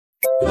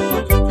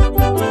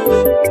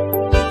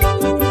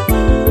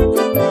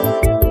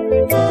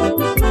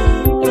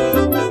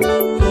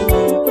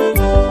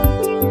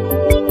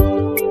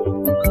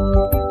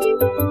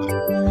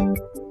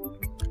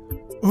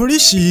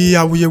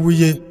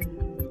awuyewuye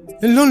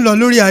ló ń lọ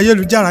lórí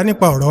ayélujára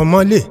nípa ọ̀rọ̀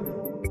ọmọlé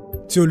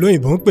tí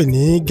olóyìnbó ń pè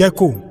ní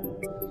gecko.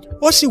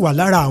 Ó sì wà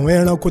lára àwọn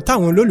ẹranko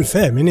táwọn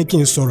olólùfẹ́ mi ní kí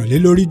n sọ̀rọ̀ lé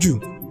lórí jù.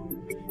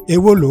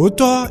 Èwo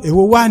lòótọ́,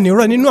 èwo wá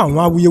nírọ́ nínú àwọn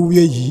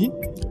awuyewuye yìí?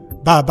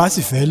 Bá a bá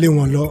sì fẹ́ lé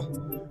wọn lọ,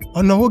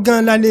 ọ̀nà wo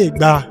gan la lè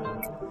gbà?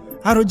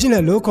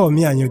 Àròjinlẹ̀ ló kọ́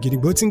mi àyàn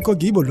gidigbo tí ń kó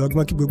gìbò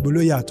lọ́gbọ́n kí gbogbo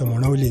lóye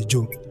àtọmọ̀ràn ó lè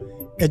jó.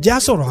 Ẹ jẹ́ á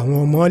sọ̀rọ̀ àwọn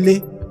ọmọlé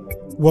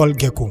wall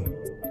gecko.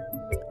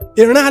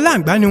 Ìran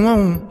aláǹgbá ni wọ́n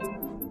hun,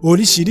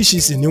 oríṣiríṣi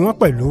sì ni wọ́n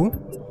pẹ̀lú.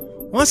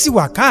 Wọ́n sì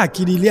wà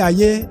káàkiri ilé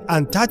ayé.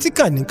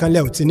 Antarctica nìkan lẹ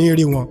ò ti ní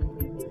rí wọn.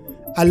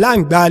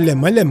 Aláǹgbá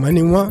lẹ̀mọ́lẹ̀mọ́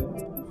ni wọ́n.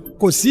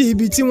 Kò sí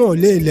ibi tí wọn ò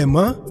lè lẹ̀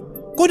mọ́,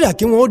 kódà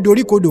kí wọn ó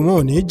doríkodò wọn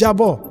ò ní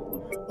jábọ̀.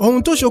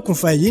 Ohun tó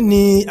ṣokùnfà èyí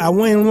ni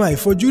àwọn irun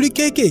àìfojúrí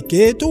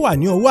kéékèèké tó wà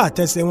ní ọwọ́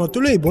àtẹsẹ̀ wọn tó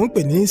lóyìnbó ń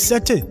pè ní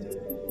sẹ́tẹ̀.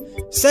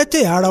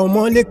 Sẹ́tẹ̀ ara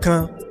ọmọlé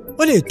kan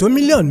ó lè tó 6.5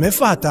 mílíọ̀nù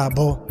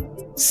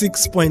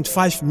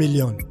 6.5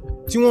 million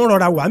tí wọ́n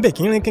rọra wà ń bẹ̀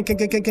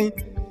kínkínkínkínkín.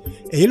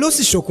 Èyí ló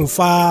sì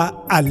ṣokùnfà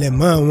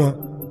àlẹ̀mọ́ wọn.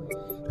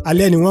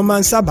 Alẹ́ ni wọ́n máa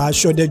ń sábà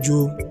ṣọdẹ jù,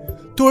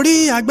 torí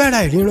agbára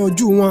ìríran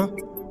ojú wọn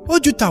ó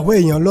ju tàwọn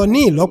èèyàn lọ ní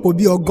ìlọ́po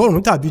bí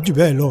 100 tàbí jù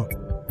bẹ́ẹ̀ lọ.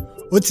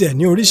 Ó tiẹ̀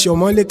ní oríṣi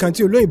ọmọlé kan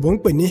tí olóyìnbó ń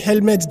pè ní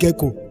helmet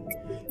gecko.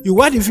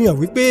 Ìwádìí fi hàn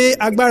wípé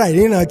agbára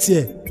ìríran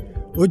tiẹ̀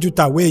ó ju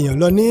tàwọn èèyàn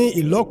lọ ní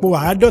ìlọ́po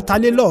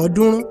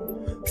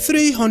 50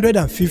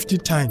 350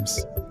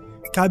 times.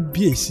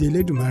 Kábíyèsí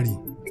Elédùmarè.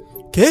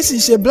 Kìí sì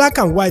ṣe black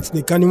and white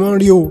nìkan ni wọ́n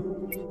rí o,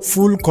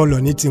 full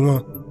colour ní tiwọn.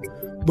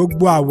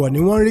 Gbogbo àwọ̀ ni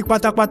wọ́n rí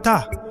pátápátá.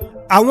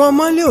 Àwọn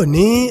ọmọlé ò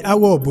ní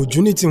àwọ̀ òbòjú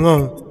ní tiwọn,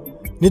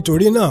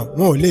 nítorí náà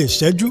wọn ò lè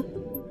ṣẹ́jú.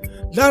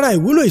 Lára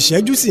ìwúlò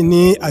ìṣẹ́jú sì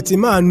ni àti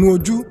máa nu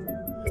ojú.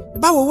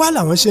 Báwo wá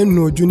làwọn ṣe ń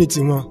nu ojú ní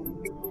tiwọn?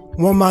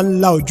 Wọ́n máa ń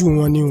lá ojú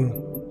wọn ni o.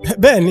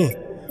 Bẹ́ẹ̀ ni,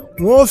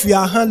 wọ́n ó fi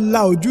ahọ́n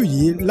lá ojú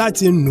yìí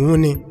láti nù ún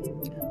ni.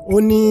 Ó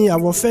ní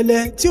àwọ̀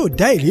fẹ́lẹ́ tí ò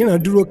dá ìríran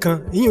dúró kan,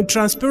 ìyún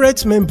transparent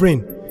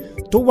membrane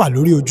tó wà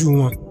lórí ojú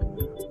wọn.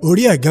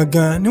 Orí ẹ̀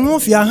gangan ni wọ́n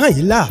fi ahọ́n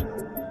yìí là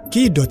kí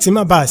ìdọ̀tí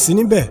má bàa sí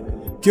níbẹ̀,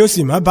 kí ó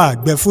sì má bàa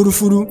gbẹ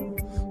fúrúfúrú.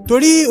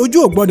 Torí ojú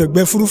ò gbọ́dọ̀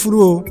gbẹ fúrúfúrú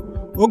o,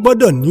 ó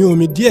gbọ́dọ̀ ní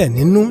omi díẹ̀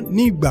nínú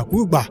ní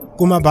ìgbàkúùgbà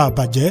kó má bàa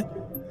bàjẹ́.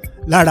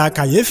 Lára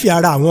kàyéfì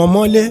ara àwọn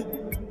ọmọlé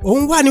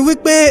òun wà ní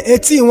wípé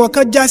etí wọn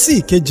kan já sí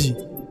ìkejì.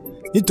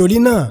 Nítorí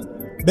náà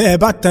bẹ́ẹ̀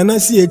bá taná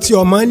sí etí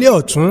ọmọlé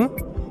ọ̀tún,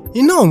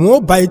 iná òun ó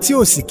ba etí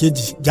òsì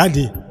kejì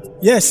jáde.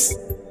 Yes,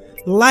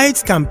 light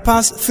can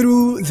pass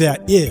through their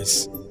ears.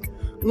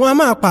 Wọ́n á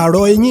máa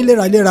pààrọ̀ eyín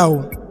léraléra o.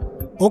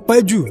 Ó pẹ́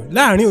jù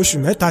láàrin oṣù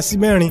 3 sí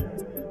 4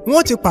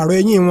 wọ́n ti pààrọ̀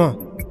eyín wọn.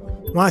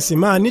 Wọ́n á sì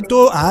máa ní tó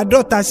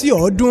 50 sí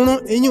 100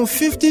 eyín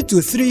 50 to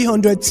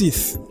 300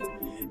 teeth.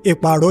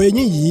 Ìpààrọ̀ eyín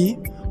yìí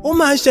ó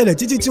máa ń ṣẹlẹ̀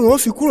títí tí wọ́n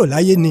fi kúrò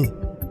láyé ni.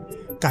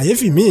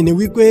 Kàyéfì míì ni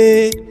wípé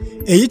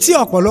èyí tí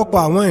ọ̀pọ̀lọpọ̀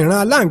àwọn ìran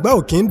aláǹgbá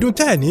ò kí ń dún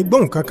tẹ́ẹ̀ ní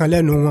gbóhùn kankan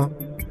lẹ́nu wọn.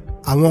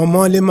 Àwọn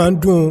ọmọlé máa ń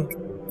dún,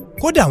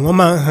 kódà wọ́n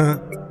máa ń han.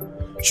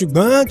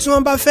 Ṣùgbọ́n tí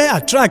wọ́n bá fẹ́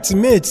attract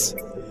mate,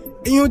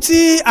 ìyún tí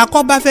akọ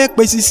bá fẹ́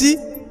pèsè sí,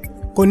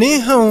 kò ní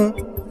hàn,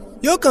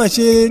 yóò kàn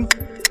ṣe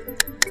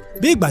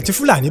bí ìgbà tí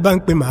Fúlàní bá ń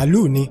pe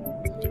màálù ni.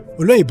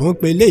 Olóyìnbó ń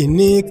pe eléyìí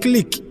ní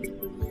click.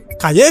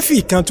 Kàyéfì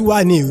kan tún wà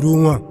ní ìrù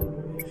wọn.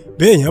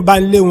 Bí èèyàn bá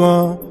ń lé wọn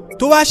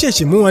tó wá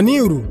ṣèṣì mú wọn ní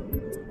ìrù,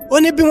 ó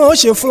ní bí wọn ó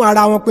ṣe fún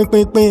ara wọn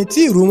pinpin tí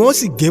ìrù wọn ó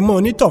sì gé mọ́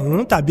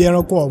onítọ̀hún tàbí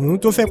ẹranko ọ̀hún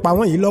tó fẹ́ pa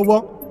wọ́n yìí lọ́wọ́.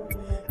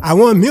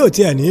 Àwọn míì ò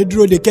tiẹ̀ ní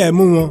dúró de kẹ́ ẹ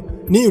mú wọn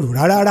ní ìrù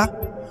rárá.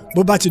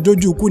 Bó bá ti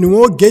dójú ikú ni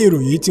wọ́n ó gé ìrù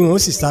yìí tí wọ́n ó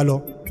sì sá lọ.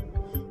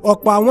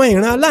 Ọ̀pọ̀ àwọn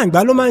ìran aláǹgbá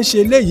ló máa ń ṣe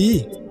eléyìí.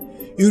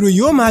 Ìrù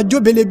yìí ó máa jó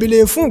belebele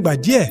fún ìgbà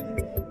díẹ̀,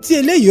 tí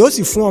eléyìí ó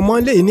sì fún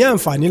ọmọlé yìí ní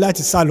àǹfààní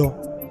láti sá lọ.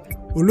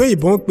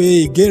 Olóyìnbó ń pe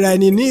ìgéra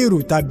ẹni ní ìrù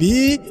tàbí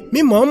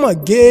mímọ̀ọ́mọ̀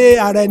gé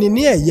ara ẹni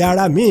ní ẹ̀yà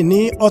ara míì ní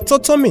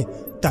autotomy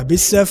tàbí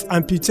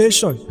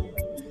self-amputation.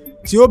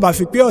 Tí ó bá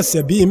fi pé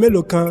ọ̀sẹ̀ bíi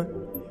mélòó kan,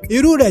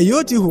 irú rẹ̀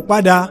yóò ti hù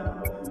padà.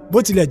 Bó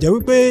tilẹ̀ jẹ́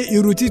wípé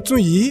irú títún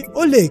yìí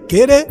ó lè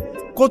kéré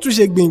kó tún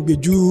ṣe gbìngbìn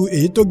ju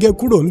èyí tó gé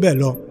kúrò ńbẹ̀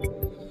lọ.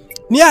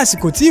 Ní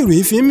àsìkò tí ìrù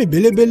yìí fi ń mì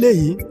bélébélé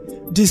yìí,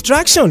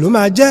 distraction ló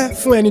máa jẹ́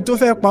fún ẹni tó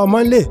fẹ́ pa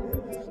ọmọlé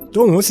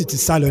tóun ó sì ti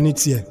sá lọ ní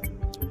tiẹ̀.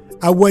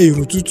 Àwọ̀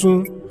ìrù tuntun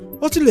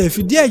ó tún lè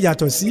fi díẹ̀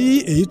yàtọ̀ sí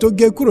èyí tó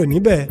gé kúrò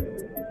níbẹ̀.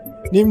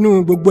 Nínú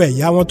gbogbo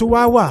ẹ̀yà wọn tó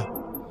wà,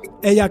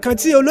 ẹ̀yà kan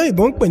tí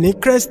olóyìnbó ń pè ní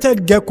crested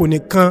gecko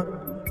nìkan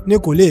ni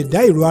kò lè dá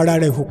ìrù ara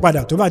rẹ̀ hù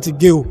padà tó bá ti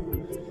gé o.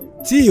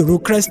 Tí ìrù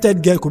crested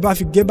gecko bá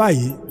fi gé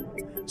báyìí,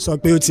 sọ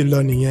pé ó ti lọ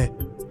nìyẹn.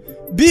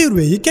 Bí ìrù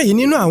èyíkéyìí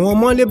nínú àwọn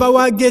ọmọlé bá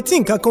wá gé tí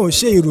nǹkan kan ò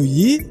ṣe ìrù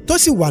yìí tó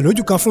sì wà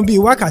lójú kan fún bíi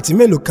wákàtí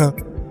mélòó kan,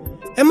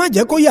 ẹ má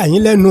jẹ́ kó yà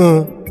yín lẹ́nu o.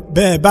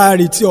 Bẹ́ẹ̀ bá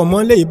rí tí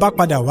ọmọlé yìí bá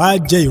padà wá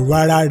jẹ ìrù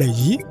ara rẹ̀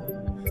yìí,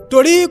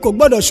 torí kò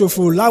gbọ́dọ̀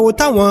ṣòfò láwo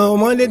táwọn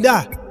ọmọlé dà.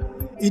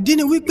 Ìdí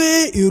ni wípé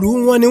ìrù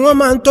wọn ni wọ́n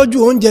máa ń tọ́jú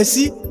oúnjẹ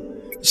sí.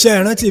 Ṣé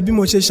ẹ rántí bí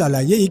mo ṣe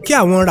ṣàlàyé ike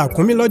àwọn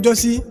ràkúnmí lọ́jọ́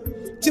sí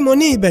tí mo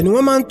ní ibẹ̀ ni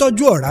wọ́n máa ń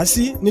tọ́jú ọ̀rá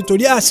sí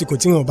nítorí àsìkò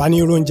tí wọ́n bá ní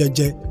oúnjẹ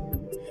jẹ.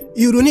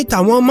 Ìrù ni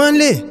tàwọn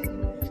ọmọlé,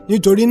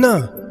 nítorí náà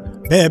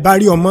bẹ́ẹ̀ bá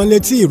rí ọmọlé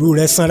tí ìrù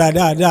rẹ̀ sanra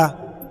dáadáa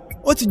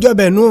ó ti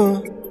jọbẹ̀ nú o,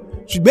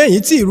 ṣùgbọ́n èyí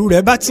tí ìrù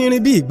rẹ̀ bá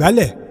tínrín bí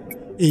ìgbálẹ̀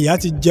ìyà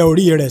ti jẹ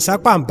orí rẹ̀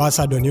sápá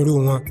àmbásádọ̀ nírú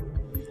wọn.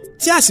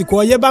 Tí àsìkò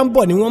ọyẹ́ bá ń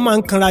bọ̀ ni wọ́n máa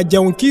ń kanra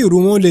jẹun kí ìrù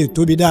wọn lè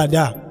tóbi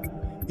dáadáa.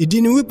 Ìdí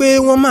ni wípé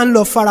wọ́n máa ń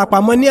lọ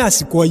farapamọ́ ní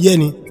àsìkò ọyẹ́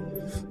ni,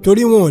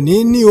 torí wọn ò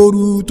ní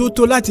ooru tó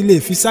tó láti lè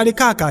fi sáré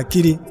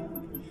káàkiri.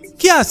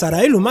 Kí àṣàrà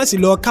ìlú má sì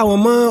lọ ká wọn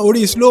mọ́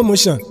orí slow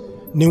motion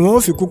ni wọ́n ó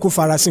fi kúkú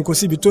farasinko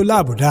síbi tó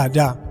láàbò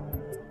dáadáa.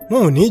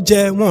 Wọn ò ní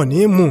jẹ, wọn ò ní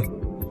mu,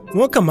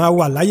 wọ́n kàn máa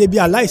wà láyé bí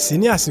aláìsí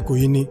ní àsìkò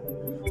yìí ni.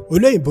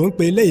 Olóyìnbó ń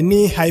pe eléyìí ní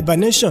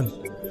hibernation.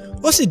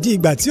 Ó sì di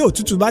ìgbà tí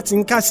òtútù bá ti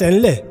ń kásẹ̀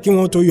ńlẹ̀ kí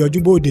wọ́n tó yọjú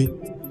bóde.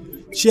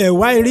 Ṣé ẹ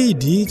wá rí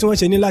ìdí tí wọ́n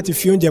ṣe ní láti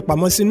fi oúnjẹ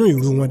pamọ́ sínú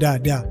ìrù wọn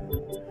dáadáa?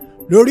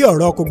 Lórí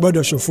ọ̀rọ̀ kò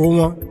gbọ́dọ̀ ṣòfò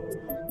wọn,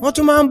 wọ́n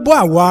tún máa ń bọ́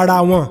àwọ̀ ara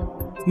wọn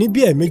ní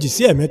bí ẹ̀ẹ̀mejì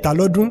sí ẹ̀ẹ̀mẹ́ta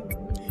lọ́dún,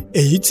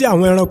 èyí tí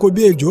àwọn ẹranko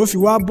bí ejò fi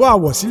wá bọ́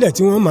àwọ̀ sílẹ̀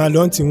tí wọ́n máa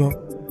lọ ti wọn.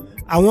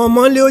 Àwọn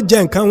ọmọlé ó jẹ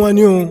nǹkan wọn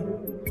ní o.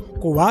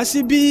 Kò wá sí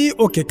bí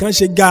òkè kan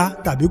ṣe ga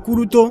tàbí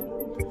kúrú tó,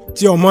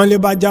 tí ọmọlé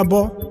bá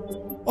jábọ́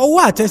ọwọ́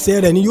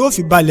àtẹsẹ̀ rẹ̀ ni yóò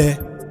fi balẹ̀.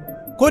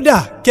 Kódà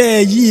kẹ́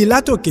ẹ yí i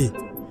látòkè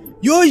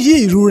yóò yí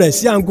ìrù rẹ̀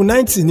sí angle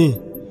 90 ni,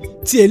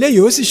 tí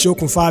eléyìí ó sì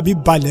ṣokùnfà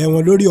bíbalẹ̀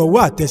wọn lórí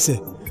ọwọ́ àtẹsẹ̀,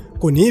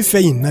 kò ní í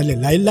fẹ̀yìn nalẹ̀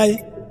láéláé.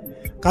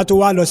 Ká tó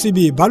wá lọ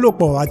síbi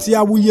ìbálòpọ̀ àti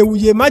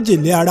awuyewuye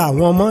májèlé ara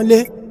àwọn ọmọlé.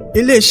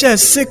 Iléeṣẹ́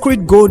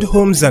Sacred Gold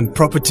Homes and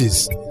Properties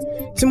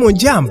tí mo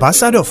jẹ́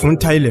ambassador fún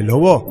ta ilẹ̀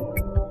lọ́wọ́,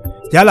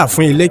 yálà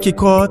fún ilé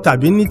kíkọ́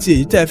tàbí ní ti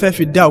èyí tẹ́ ẹ fẹ́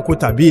fi dá oko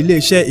tàbí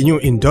iléeṣẹ́ ìyún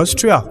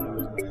industrial.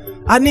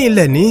 A ní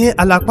ilẹ̀ ní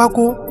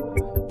Alápákó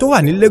tó wà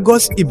ní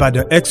Lagos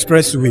Ìbàdàn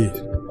Expressway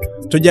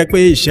tó jẹ́ pé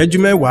ìṣẹ́jú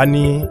 10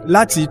 ni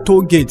láti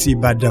toll gate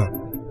Ìbàdàn.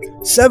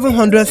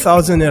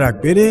 700,000 naira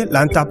péré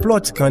là ń ta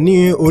plot kan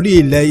ní orí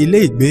ilẹ̀ ilé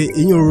ìgbé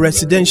ìyún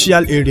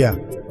residential area,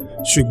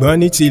 ṣùgbọ́n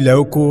ní ti ilẹ̀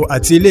oko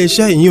àti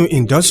iléeṣẹ́ ìyún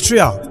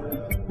industrial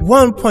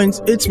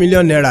 1.8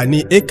 million naira ní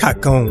éka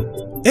kan.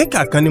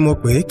 Éka kan ni mo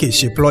pè é, kì í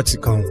ṣe plot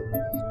kan.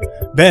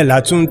 Bẹ́ẹ̀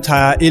la tún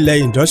ta ilẹ̀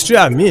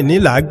industrial míì ní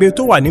Làágbé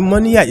tó wà ní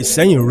Mọ́níyà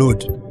Ìsẹ́yìn road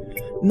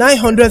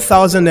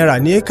 900,000 naira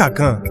ní éka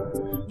kan,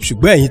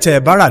 ṣùgbọ́n ẹ̀yin tẹ́ ẹ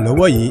bá rà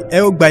lọ́wọ́ yìí ẹ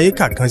ó gba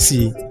éka kan sí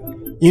i.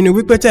 Ìyẹn ni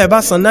wípé tẹ́ ẹ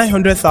bá san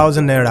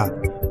 900,000 naira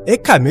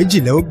éka méjì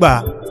lẹ́ ó gbà.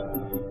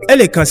 Ẹ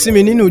lè kàn sí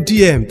mi nínú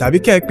DM tàbí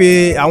kẹ́ ẹ pè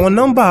àwọn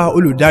nọ́mbà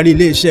olùdarí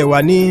iléeṣẹ́ wa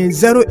ní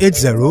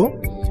 080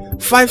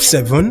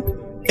 57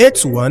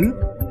 81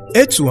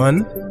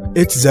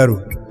 8180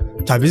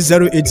 tàbí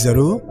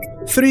 080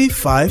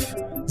 35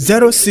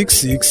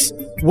 066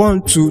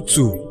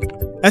 122.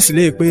 Ẹ sì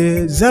lè pè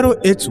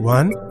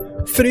 081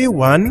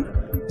 31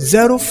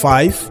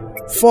 05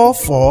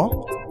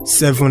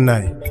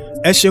 4479.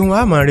 Ẹ ṣeun,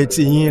 a máa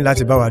retí yín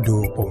láti bá wa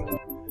dòwò pọ̀.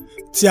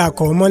 Tí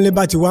akọ ọmọlé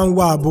bá ti wá ń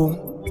wá abo,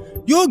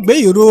 yóò gbé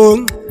ìró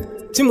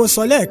tí mo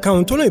sọ lẹ́ẹ̀kan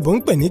ohun tó lóyìnbó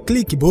ń pè ní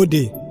click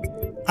bóde.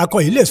 Akọ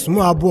yìí lè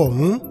súnmọ́ abo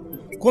ọ̀hún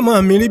kó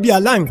máa mirí bí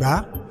aláǹgbá,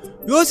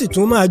 yóò sì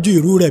tún máa ju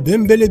ìrù rẹ̀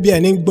béńbélé bí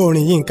ẹni ń gbọ́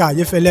orin Yínká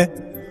Ayéfẹ́lẹ́.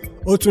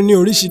 Ó tún ní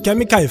oríṣi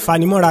kẹ́míkà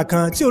ìfanimọ́ra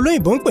kan tí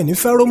olóyìnbó ń pè ní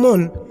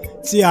pheromone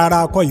tí ara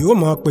akọ yìí ó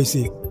máa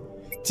pèsè.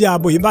 Tí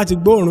abo yìí bá ti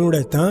gbóòórùn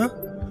rẹ̀ tán,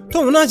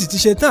 tóun náà sì ti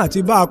ṣe tán àti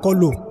bá akọ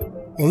lò,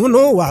 òun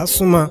náà wà á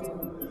súnmọ́.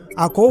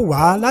 Akọ wà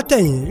á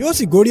látẹ̀yìn yóò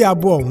sì gorí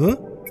abo ọ̀hún.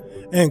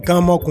 Nǹkan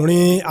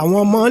ọmọkùnrin àwọn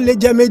ọmọlé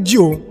jẹ́ méjì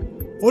o.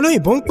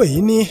 Olóyìnbó ń pè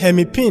yìí ní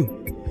hemipene.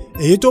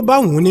 Èyí tó bá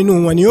wùn nínú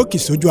wọn ni ó kì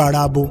sójú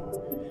ara abo.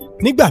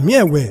 Nígbà míì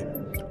ẹ̀wẹ̀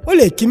ó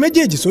lè kí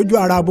méjèèjì sójú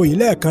ara abo yìí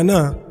lẹ́ẹ̀kan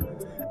náà,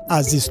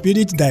 as the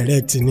spirit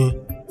direct ni.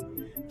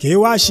 Kìí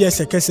wá ṣe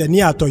ẹsẹ̀kẹsẹ̀ ní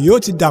àtọ̀ yóò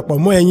ti dàpọ̀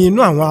mọ́ ẹyin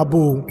inú àwọn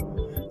abo.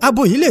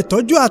 Abo yìí lè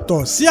tọ́jú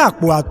àtọ̀ sí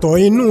àpò àtọ̀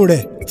inú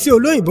rẹ̀ tí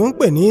olóyìnbó ń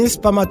pè ní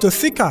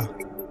spermatotheca.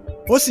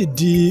 Ó sì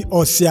di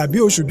ọ̀sẹ̀ àbí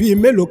oṣù bíi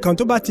mélòó kan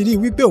tó bá ti rí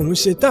wípé òun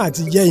ṣe tán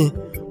àti yẹ́yin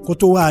kó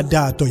tó wá da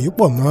àtọ̀ yìí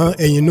pọ̀ mọ́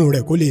ẹyin inú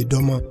rẹ̀ kó lè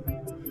dọ́mọ.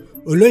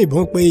 Olóyìnbó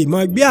ń pe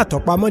ìmọ̀ gbé àtọ̀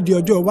pamọ́ di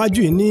ọjọ́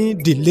iwájú yìí ní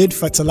delayed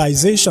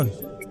fertilization.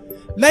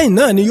 Lẹ́yìn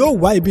náà ni yóò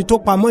wá ibi tó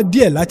pamọ́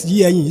díẹ̀ láti yí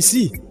ẹyin yìí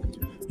sí,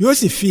 yóò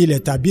sì fi ilẹ̀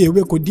tàbí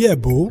ewéko díẹ̀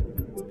bò ó.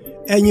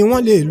 Ẹyin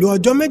wọn lè lo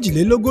ọjọ́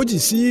 42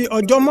 sí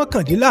ọjọ́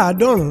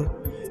 99,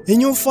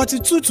 ìyún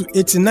 42 to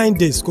 89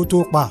 days kó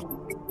tó pa.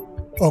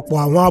 Ọ̀pọ̀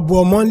àwọn abo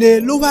ọmọlé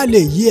ló wá lè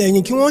yí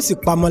ẹyin kí wọ́n sì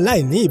pamọ́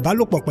láì ní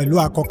ìbálòpọ̀ pẹ̀lú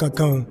akọ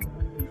kankan.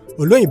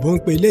 Olóyìnbó ń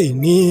pe eléyìí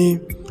ní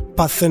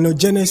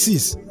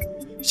parthenogenesis.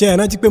 Ṣé ẹ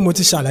rántí pé mo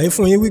ti ṣàlàyé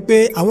fún yín wípé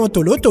àwọn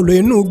tòlótòló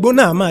inú igbó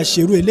náà máa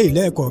ṣerú eléyìí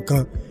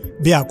lẹ́ẹ̀kọ̀ọ̀kan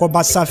bí akọ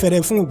bá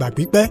sáfẹ́rẹ́ fún ìgbà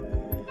pípẹ́.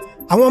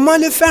 Àwọn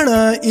ọmọlé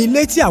fẹ́ràn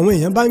ilé tí àwọn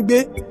èèyàn bá ń gbé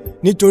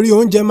nítorí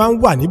oúnjẹ máa ń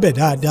wà níbẹ̀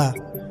dáadáa.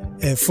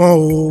 Ẹ̀fọn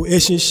o,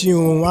 eṣinṣin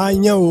o,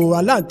 aáyán o,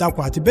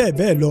 aláǹtakùn àti bẹ́ẹ̀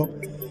bẹ́ẹ̀ lọ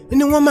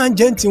ni wọ́n máa ń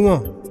jẹ tiwọn.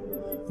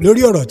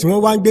 Lórí ọ̀rọ̀ tí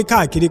wọ́n wá ń gbé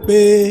káàkiri pé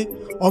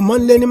ọmọ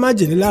ń lé ní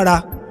májèlé lára,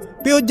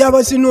 pé ó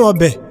jábọ́ sínú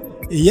ọbẹ̀,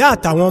 ìyá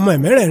àtàwọn ọmọ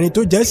ẹ̀mẹ́rẹ̀ẹ̀rin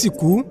tó jẹ́ sì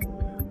kú,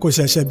 kò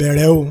ṣẹ̀ṣẹ̀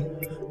bẹ̀rẹ̀ o.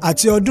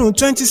 Àti ọdún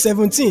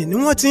 2017 ni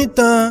wọ́n ti ń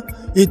tan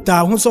ìtàn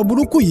àhesọ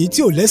burúkú yìí tí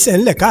ò lẹ́sẹ̀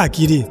ńlẹ̀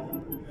káàkiri.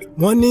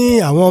 Wọ́n ní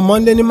àwọn ọmọ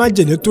ń lé ní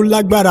májèlé tó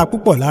lágbára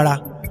púpọ̀ lára,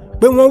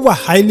 pé wọ́n wà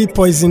highly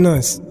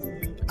poisonous.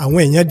 Àwọn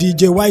èèyàn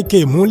DJ YK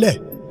múlẹ̀.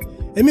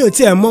 Èmi ò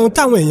tiẹ̀ mọ ohun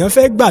táwọn èèyàn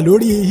fẹ́ gbà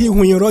lórí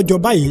híhun irọ́jọ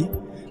báyìí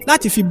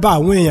láti fi ba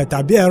àwọn èèyàn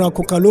tàbí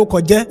ẹranko kan lórúkọ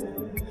jẹ́.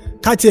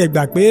 Ká tiẹ̀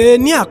gbà pé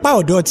ní apá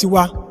ọ̀dọ̀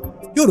tiwa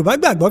Yorùbá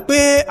gbàgbọ́ pé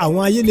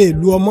àwọn ayé lè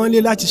lu ọmọlé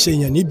láti ṣe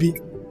èèyàn níbi.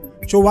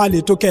 Ṣó wá lè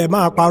tó kẹ́ ẹ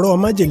máa parọ́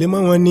májèlé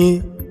mọ́ wọn ni.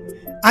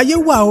 Ayé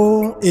wà o,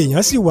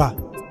 èèyàn sì wà.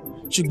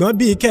 Ṣùgbọ́n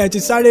bíi kẹ́ ẹ ti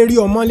sáré rí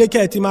ọmọlé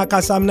kẹ́ ẹ ti máa ka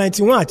Psalm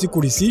 91 àti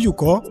Kùrìsíyù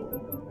kọ́.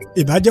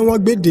 Ìbàjẹ́ wọn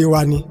gbéde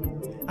wa ni.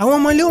 Àwọn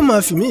ọmọlé ó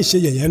máa fìmí ìṣe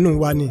yẹ̀yẹ́ nù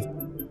wa ni.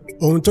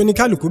 Ohun tó ní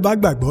kálukú bá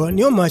gbàgbọ́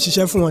ni ó máa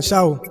ṣiṣẹ́ fún wọn ṣá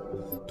o.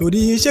 Torí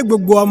ṣé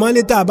gbogbo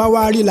ọmọlé tá a bá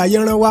wá rí láyé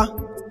rán wá.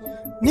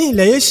 Ní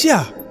ilẹ̀ Asia,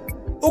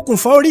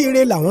 okùnfà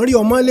oríire làwọn rí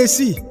ọmọlé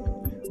sí.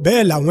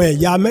 Bẹ́ẹ̀ làwọn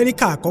ẹ̀yà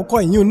Amẹ́ríkà àkọ́kọ́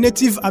ìyún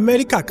Native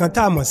America kan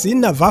tá a mọ̀ sí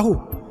Navajo.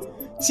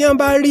 Tí wọ́n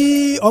bá rí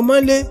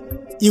ọmọlé,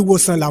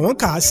 ìwòsàn làwọn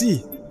kà á sí.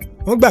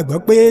 Wọ́n gbàgbọ́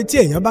pé tí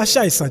èèyàn bá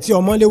ṣàìsàn tí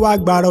ọmọlé wá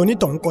gba ara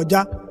onítọ̀hún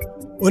kọjá,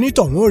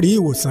 onítọ̀hún ò rí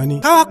ìwòsàn ni.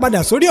 Ká wá padà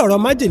sórí ọ̀rọ̀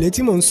májèlé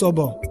tí mò ń sọ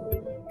bọ̀.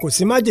 Kò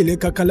sí májèlé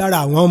kankan lára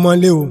àwọn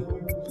ọmọlé o.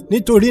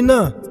 Nítorí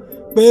náà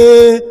pé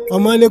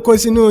ọmọlé kó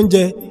sínú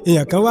oúnjẹ,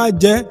 èèyàn kan wá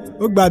jẹ,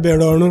 ó gba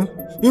bẹ̀rẹ̀ ọ̀run,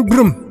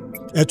 gbùrùm,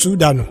 ẹ̀tú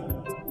dànù.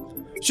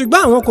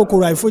 Ṣùgbọ́n àwọn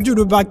kòkòrò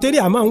àìfojúrí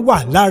bacteria máa ń wà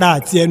lára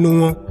àti ẹnu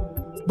wọn,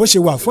 bó ṣe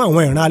wà fún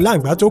àwọn ìran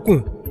aláǹgbá tó kù.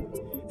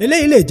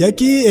 Eléyìí lè jẹ́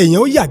kí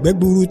èèyàn ó yàgbẹ́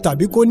gburu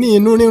tàbí kó ní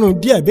inú rírun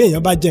díẹ̀ bí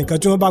èèyàn bá jẹ nǹkan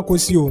tí wọ́n bá kó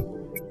sí o.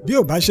 Bí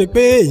ò bá ṣe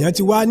pé èèyàn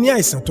ti wá ní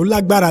àìsàn tó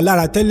lágbára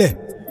lára tẹ́lẹ̀,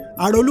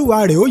 ara olúwa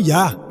rẹ̀ ó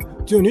yá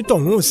tí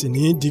onítọ̀hún ò sì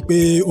ní di pé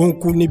ó ń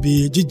kú níbi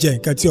jíjẹ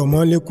nǹkan tí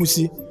ọmọlé kú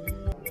sí.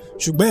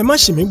 Ṣùgbọ́n ẹ má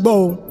ṣì mí gbọ́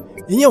o,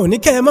 ìyẹn ò ní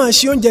kẹ́ ẹ máa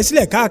ṣí oúnjẹ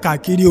sílẹ̀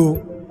káàkiri o.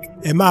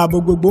 Ẹ máa bo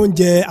gbogbo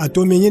oúnjẹ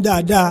àtomi yín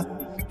dáadáa,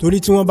 torí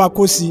tí wọ́n bá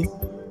kó sí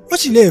ó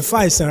sì lè fa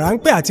àìsàn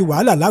ráńpẹ́ àti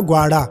wàhálà lágọ̀ọ́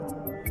ara.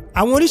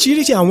 Àwọn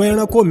oríṣiríṣi àwọn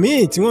ẹranko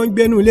míì tí wọ́n ń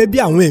gbénú ilé bí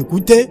àwọn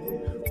èkúté,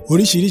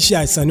 oríṣiríṣi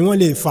àìsàn ni wọ́n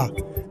lè fà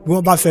bí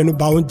wọ́n bá fẹnu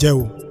ba oúnjẹ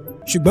o.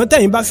 Ṣùgbọ́n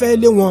tẹ̀yin bá fẹ́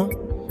lé wọn,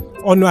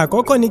 ọ̀nà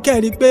àkọ́kọ́ ni kẹ́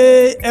ẹ rí pé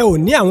ẹ ò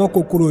ní àwọn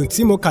kòkòrò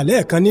tí mo kà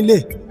lẹ́ẹ̀kan nílé,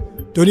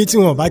 torí tí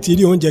wọn bá ti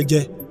rí oúnjẹ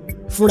jẹ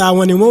fúnra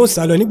wọn ni wọn ó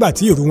sá lọ nígbà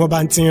tí ìrù wọn bá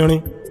ń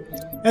tínrín.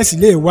 Ẹ sì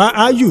lè wá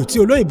áyù tí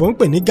olóyìnbó ń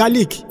pè ní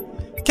garlic,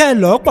 kẹ́ ẹ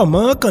lọ̀ pọ̀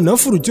mọ́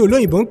kànáfùrù tí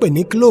olóyìnbó ń pè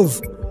ní clove.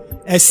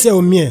 Ẹ ṣẹ́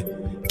omi ẹ̀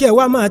kí ẹ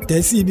wá máa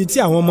tẹ̀ sí ibi tí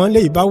àwọn ọmọlé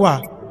yìí bá wà.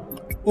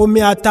 Omi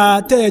ata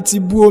tẹ́ ẹ ti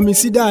bu omi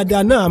sí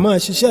dáadáa náà máa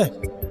ṣiṣẹ́,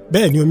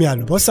 bẹ́ẹ̀ ni omi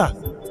àlùbọ́sà.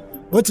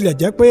 Bó tilẹ̀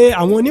jẹ́ pé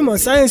àwọn onímọ̀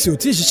sáyẹ́ǹsì ò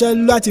tí ì ṣiṣẹ́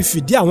láti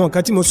fìdí àwọn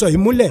nǹkan tí mo sọ yìí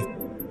múlẹ̀.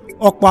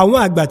 Ọ̀pọ̀ àwọn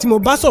àgbà tí mo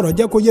bá sọ̀rọ̀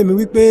jẹ́ kó yé mi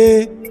wípé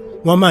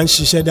wọ́n máa ń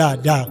ṣiṣẹ́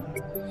dáadáa.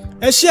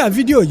 Ẹ share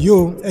fídíò yìí o,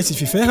 ẹ sì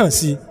fìfẹ́ hàn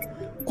sí i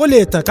kó lè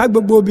tàn ká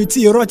gbogbo ibi tí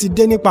irọ́ ti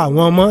dé nípa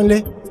àwọn ọmọlé.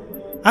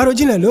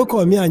 Àròjinlẹ̀ ló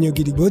kọ́ mi àyàn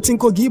gidigbo tí ń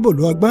kó gíbò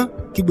lọ ọgbọ́n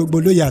kí gbogbo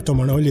lóye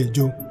àtọmọ̀ràn ó lè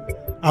jó.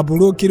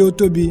 Àbúrò kiri ó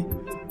tóbi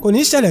kò ní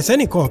í ṣẹlẹ̀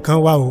sẹ́nìkan kan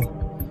wa o.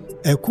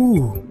 Ẹ kú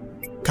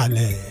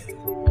kalẹ̀.